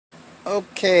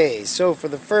Okay, so for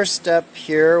the first step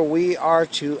here, we are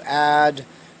to add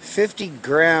 50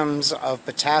 grams of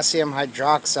potassium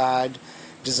hydroxide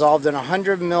dissolved in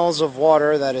 100 mils of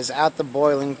water that is at the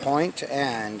boiling point,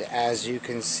 and as you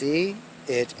can see,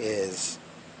 it is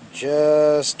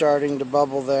just starting to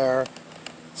bubble there.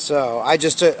 So I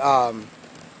just use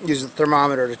the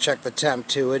thermometer to check the temp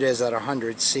too. It is at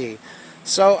 100°C.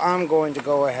 So I'm going to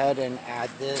go ahead and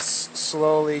add this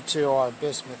slowly to our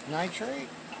bismuth nitrate.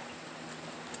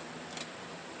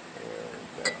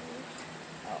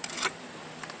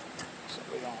 So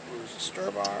we don't lose the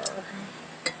stir bar.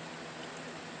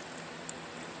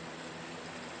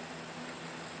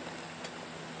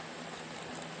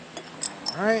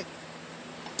 Alright.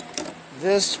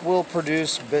 This will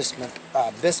produce bismuth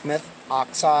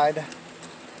oxide.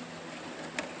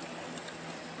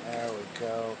 There we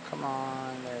go. Come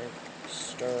on, there.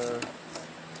 Stir.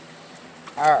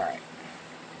 Alright.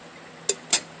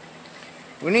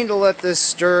 We need to let this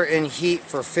stir in heat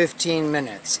for 15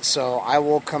 minutes, so I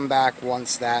will come back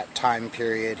once that time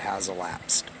period has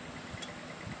elapsed.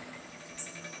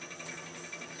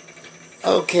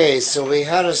 Okay, so we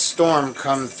had a storm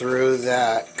come through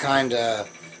that kind of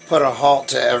put a halt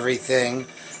to everything.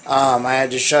 I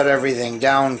had to shut everything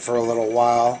down for a little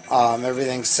while.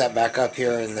 Everything's set back up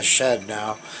here in the shed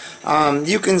now.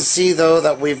 You can see though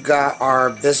that we've got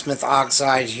our bismuth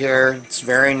oxide here. It's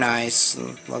very nice.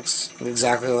 It looks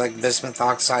exactly like bismuth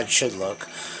oxide should look.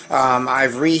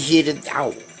 I've reheated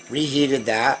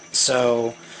that,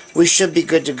 so we should be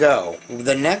good to go.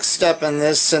 The next step in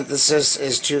this synthesis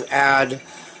is to add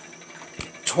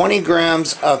 20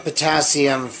 grams of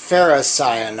potassium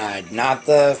ferrocyanide, not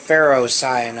the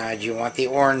ferrocyanide. You want the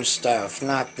orange stuff,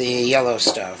 not the yellow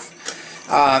stuff.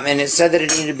 And it said that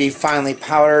it needed to be finely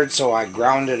powdered, so I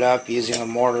ground it up using a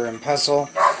mortar and pestle.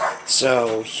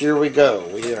 So here we go.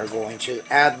 We are going to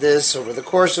add this over the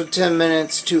course of 10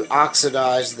 minutes to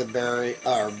oxidize the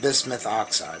bismuth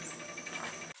oxide.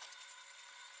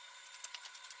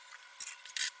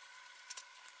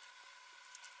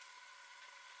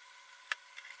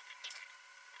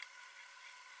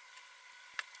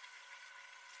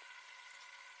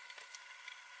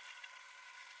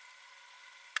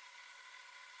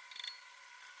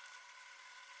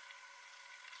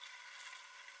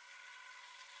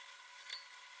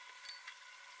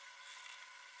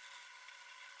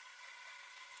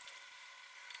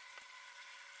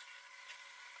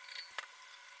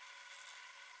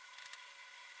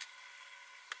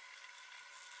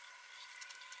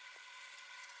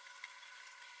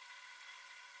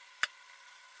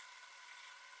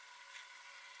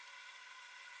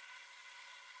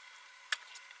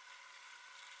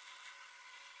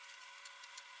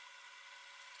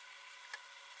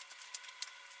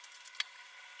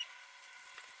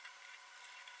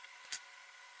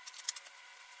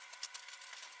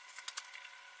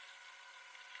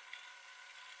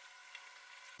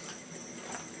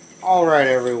 Alright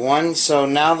everyone, so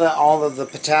now that all of the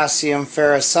potassium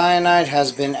ferrocyanide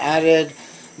has been added,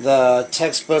 the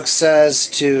textbook says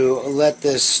to let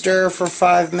this stir for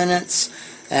 5 minutes,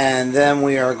 and then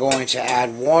we are going to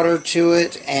add water to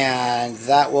it, and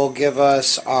that will give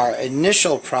us our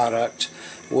initial product,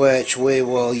 which we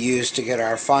will use to get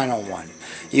our final one.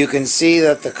 You can see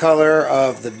that the color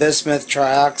of the bismuth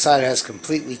trioxide has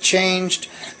completely changed.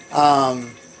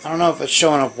 I don't know if it's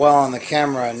showing up well on the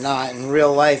camera or not. In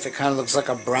real life, it kind of looks like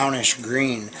a brownish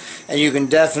green. And you can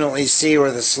definitely see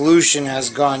where the solution has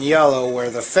gone yellow,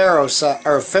 where the ferrocyanide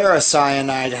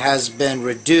has been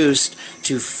reduced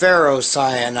to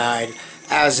ferrocyanide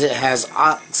as it has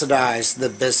oxidized the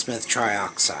bismuth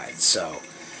trioxide. So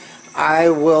I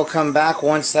will come back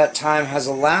once that time has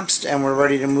elapsed and we're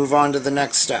ready to move on to the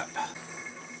next step.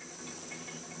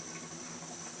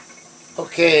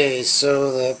 Okay,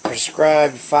 so the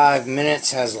prescribed 5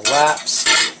 minutes has elapsed.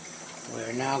 We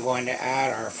are now going to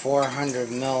add our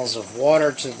 400 mils of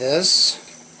water to this.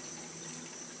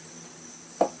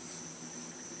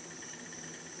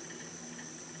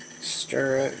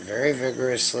 Stir it very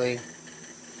vigorously.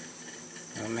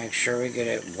 We'll make sure we get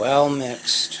it well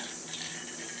mixed.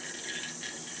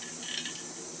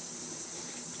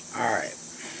 Alright.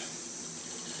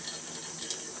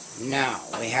 Now,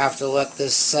 we have to let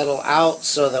this settle out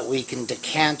so that we can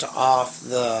decant off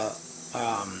the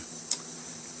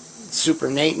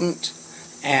supernatant,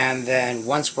 and then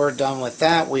once we're done with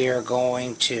that, we are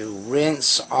going to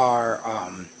rinse our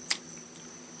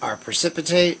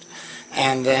precipitate,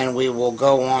 and then we will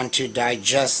go on to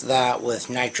digest that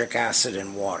with nitric acid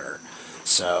and water.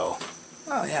 So,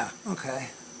 oh yeah,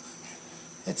 okay.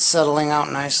 It's settling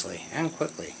out nicely and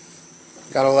quickly.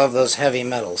 Gotta love those heavy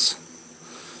metals.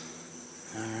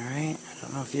 Alright.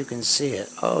 know if you can see it.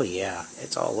 Oh yeah,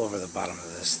 it's all over the bottom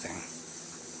of this thing.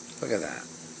 Look at that.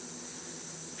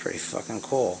 Pretty fucking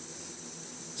cool.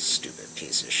 Stupid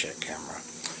piece of shit camera.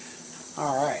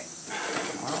 Alright.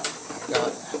 Well, I've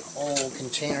got an old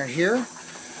container here.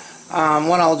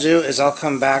 What I'll do is I'll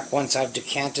come back once I've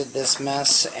decanted this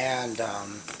mess and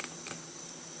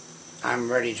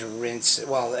I'm ready to rinse it.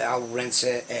 Well, I'll rinse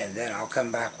it and then I'll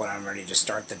come back when I'm ready to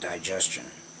start the digestion.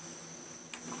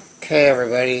 Okay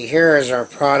everybody, here is our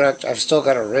product. I've still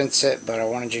got to rinse it, but I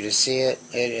wanted you to see it.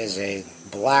 It is a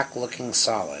black looking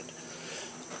solid.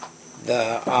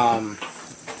 The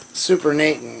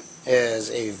supernatant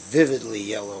is a vividly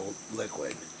yellow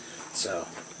liquid. So,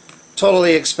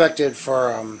 totally expected for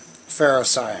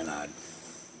ferrocyanide.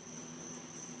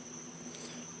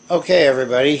 Okay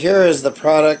everybody, here is the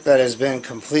product that has been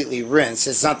completely rinsed.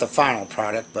 It's not the final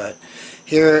product, but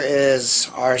here is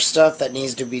our stuff that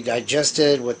needs to be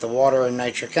digested with the water and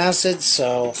nitric acid.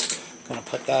 So I'm going to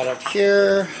put that up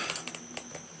here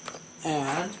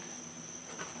and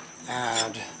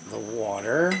add the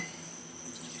water.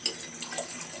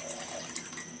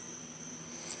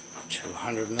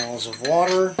 200 mils of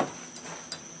water.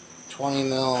 20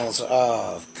 mils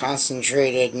of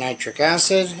concentrated nitric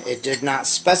acid. It did not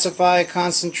specify a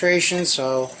concentration,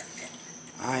 so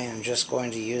I am just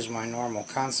going to use my normal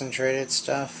concentrated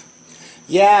stuff.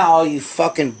 Yeah, all you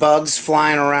fucking bugs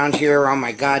flying around here on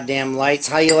my goddamn lights.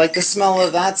 How you like the smell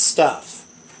of that stuff?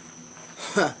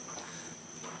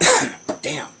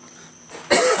 Damn.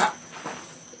 I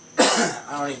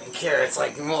don't even care. It's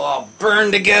like we'll all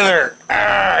burn together.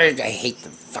 I hate the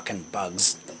fucking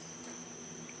bugs.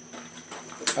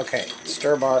 Okay,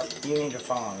 stir bar, you need to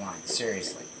fall in line.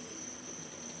 Seriously.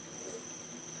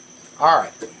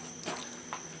 Alright.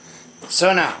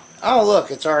 So now, oh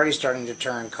look, it's already starting to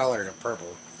turn color to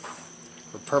purple.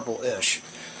 Or purple-ish.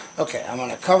 Okay, I'm going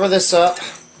to cover this up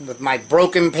with my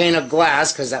broken pane of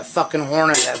glass because that fucking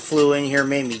hornet that flew in here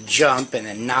made me jump and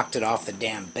then knocked it off the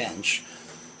damn bench.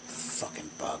 Fucking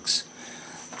bugs.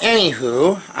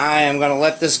 Anywho, I am going to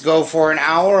let this go for an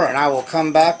hour and I will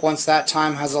come back once that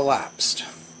time has elapsed.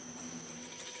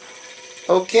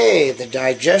 Okay, the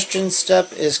digestion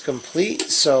step is complete,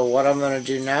 so what I'm going to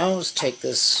do now is take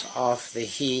this off the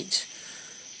heat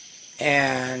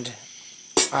and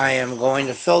I am going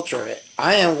to filter it.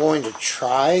 I am going to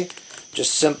try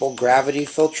just simple gravity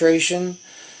filtration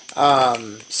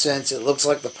since it looks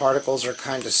like the particles are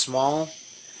kind of small,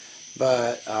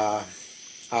 but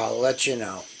I'll let you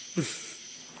know.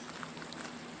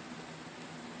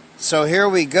 So here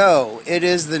we go. It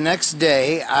is the next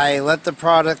day. I let the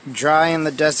product dry in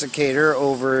the desiccator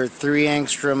over 3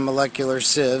 angstrom molecular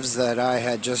sieves that I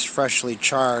had just freshly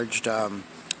charged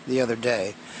the other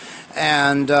day.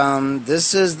 And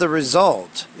this is the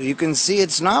result. You can see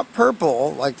it's not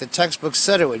purple like the textbook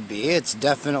said it would be. It's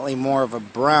definitely more of a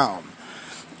brown.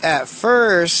 At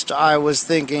first, I was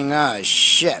thinking, oh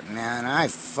shit, man, I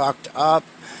fucked up.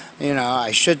 You know, I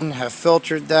shouldn't have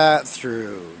filtered that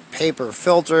through paper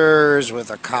filters with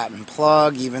a cotton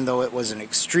plug, even though it was an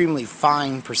extremely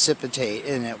fine precipitate,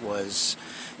 and it was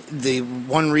the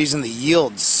one reason the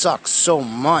yield sucks so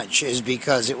much is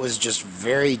because it was just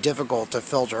very difficult to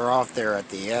filter off there at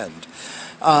the end.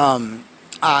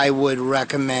 I would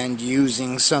recommend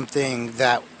using something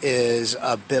that is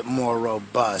a bit more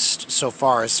robust so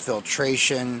far as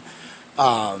filtration.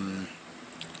 I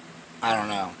don't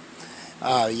know.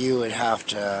 You would have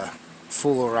to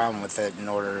fool around with it in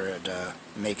order to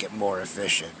make it more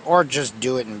efficient, or just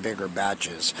do it in bigger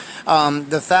batches.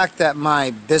 The fact that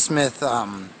my bismuth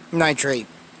nitrate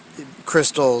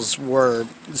crystals were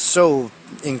so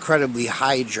incredibly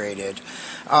hydrated,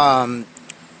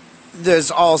 this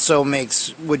also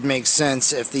would make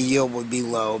sense if the yield would be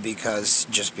low, because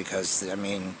I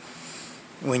mean,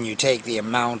 when you take the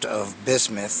amount of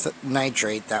bismuth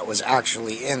nitrate that was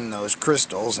actually in those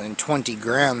crystals and 20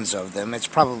 grams of them, it's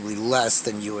probably less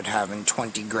than you would have in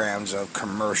 20 grams of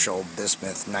commercial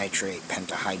bismuth nitrate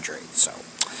pentahydrate. So,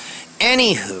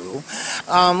 anywho,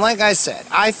 like I said,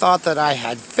 I thought that I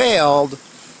had failed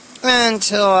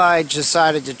until I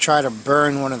decided to try to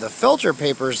burn one of the filter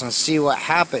papers and see what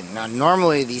happened. Now,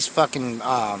 normally these fucking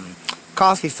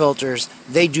coffee filters,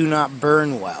 they do not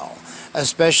burn well.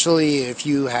 Especially if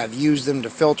you have used them to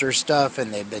filter stuff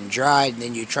and they've been dried and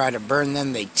then you try to burn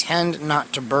them, they tend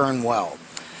not to burn well.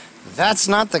 That's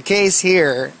not the case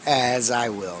here, as I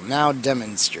will now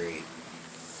demonstrate.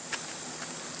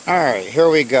 Alright, here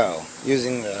we go,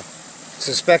 using the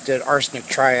suspected arsenic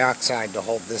trioxide to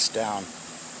hold this down.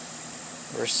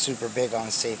 We're super big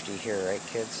on safety here, right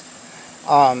kids?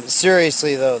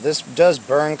 Seriously though, this does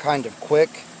burn kind of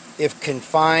quick. If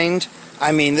confined,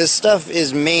 I mean, this stuff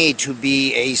is made to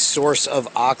be a source of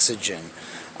oxygen.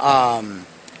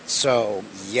 So,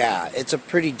 yeah, it's a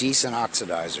pretty decent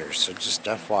oxidizer, so just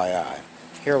FYI.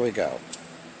 Here we go.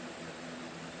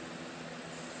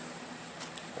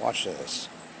 Watch this.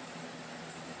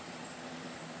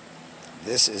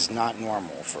 This is not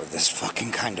normal for this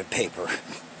fucking kind of paper.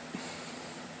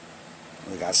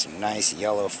 We got some nice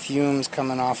yellow fumes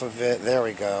coming off of it. There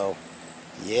we go.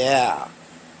 Yeah.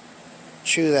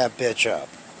 Chew that bitch up.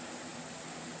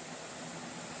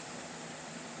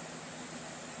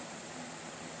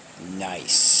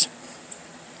 Nice.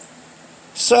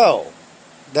 So,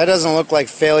 that doesn't look like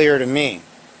failure to me.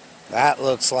 That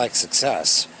looks like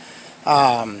success.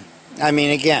 I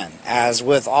mean, again, as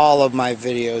with all of my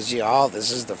videos, y'all, this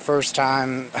is the first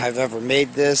time I've ever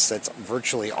made this. That's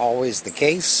virtually always the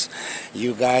case.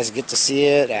 You guys get to see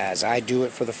it as I do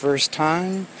it for the first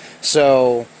time.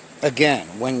 So, again,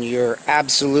 when you're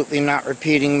absolutely not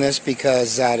repeating this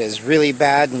because that is really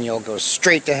bad and you'll go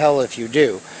straight to hell if you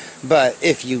do. But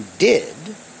if you did,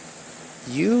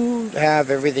 you have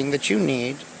everything that you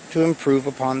need to improve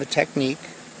upon the technique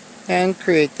and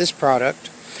create this product.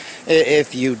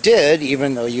 If you did,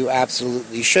 even though you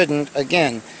absolutely shouldn't,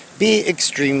 again, be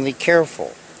extremely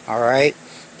careful, alright?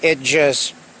 It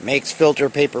just makes filter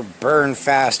paper burn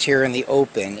fast here in the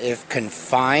open. If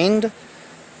confined,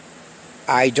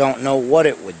 I don't know what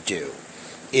it would do.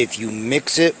 If you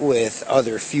mix it with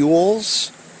other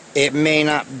fuels, it may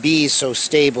not be so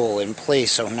stable and play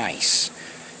so nice.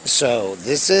 So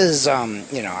this is,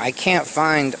 you know, I can't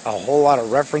find a whole lot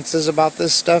of references about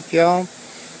this stuff, y'all.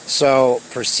 So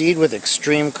proceed with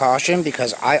extreme caution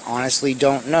because I honestly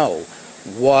don't know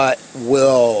what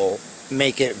will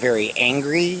make it very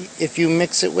angry if you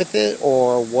mix it with it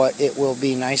or what it will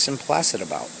be nice and placid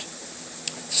about.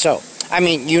 So, I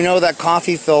mean, you know that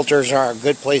coffee filters are a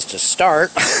good place to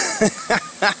start.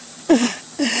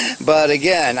 But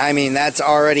again, I mean, that's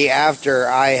already after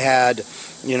I had,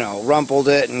 you know, rumpled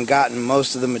it and gotten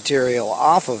most of the material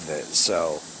off of it.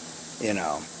 So, you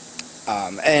know.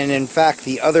 And in fact,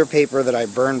 the other paper that I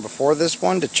burned before this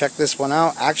one, to check this one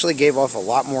out, actually gave off a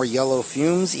lot more yellow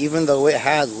fumes, even though it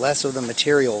had less of the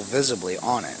material visibly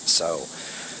on it. So,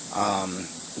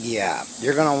 yeah,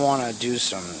 you're going to want to do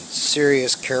some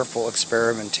serious, careful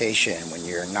experimentation when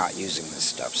you're not using this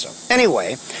stuff. So,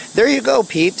 anyway, there you go,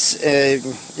 peeps.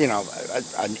 You know,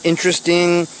 an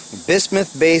interesting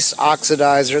bismuth-based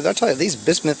oxidizer. I'll tell you, these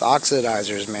bismuth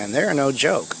oxidizers, man, they're no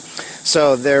joke.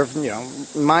 So they're, you know,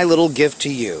 my little gift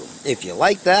to you. If you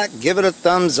like that, give it a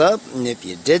thumbs up, and if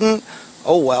you didn't,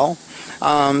 oh well.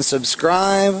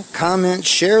 Subscribe, comment,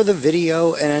 share the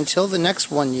video, and until the next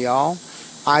one, y'all,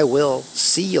 I will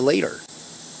see you later.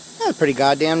 That's pretty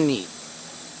goddamn neat.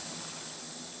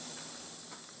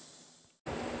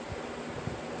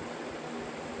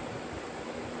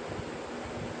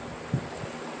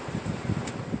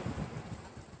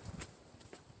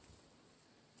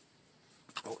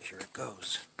 Oh, here it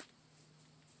goes.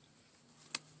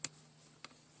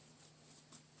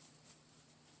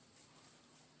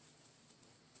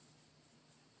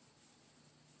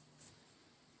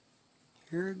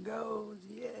 Here it goes,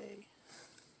 yay.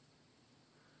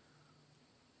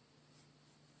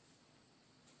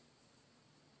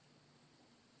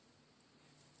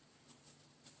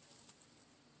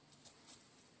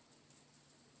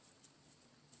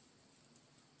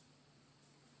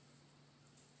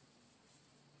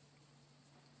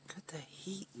 Look at the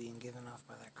heat being given off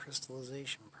by that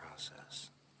crystallization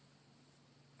process.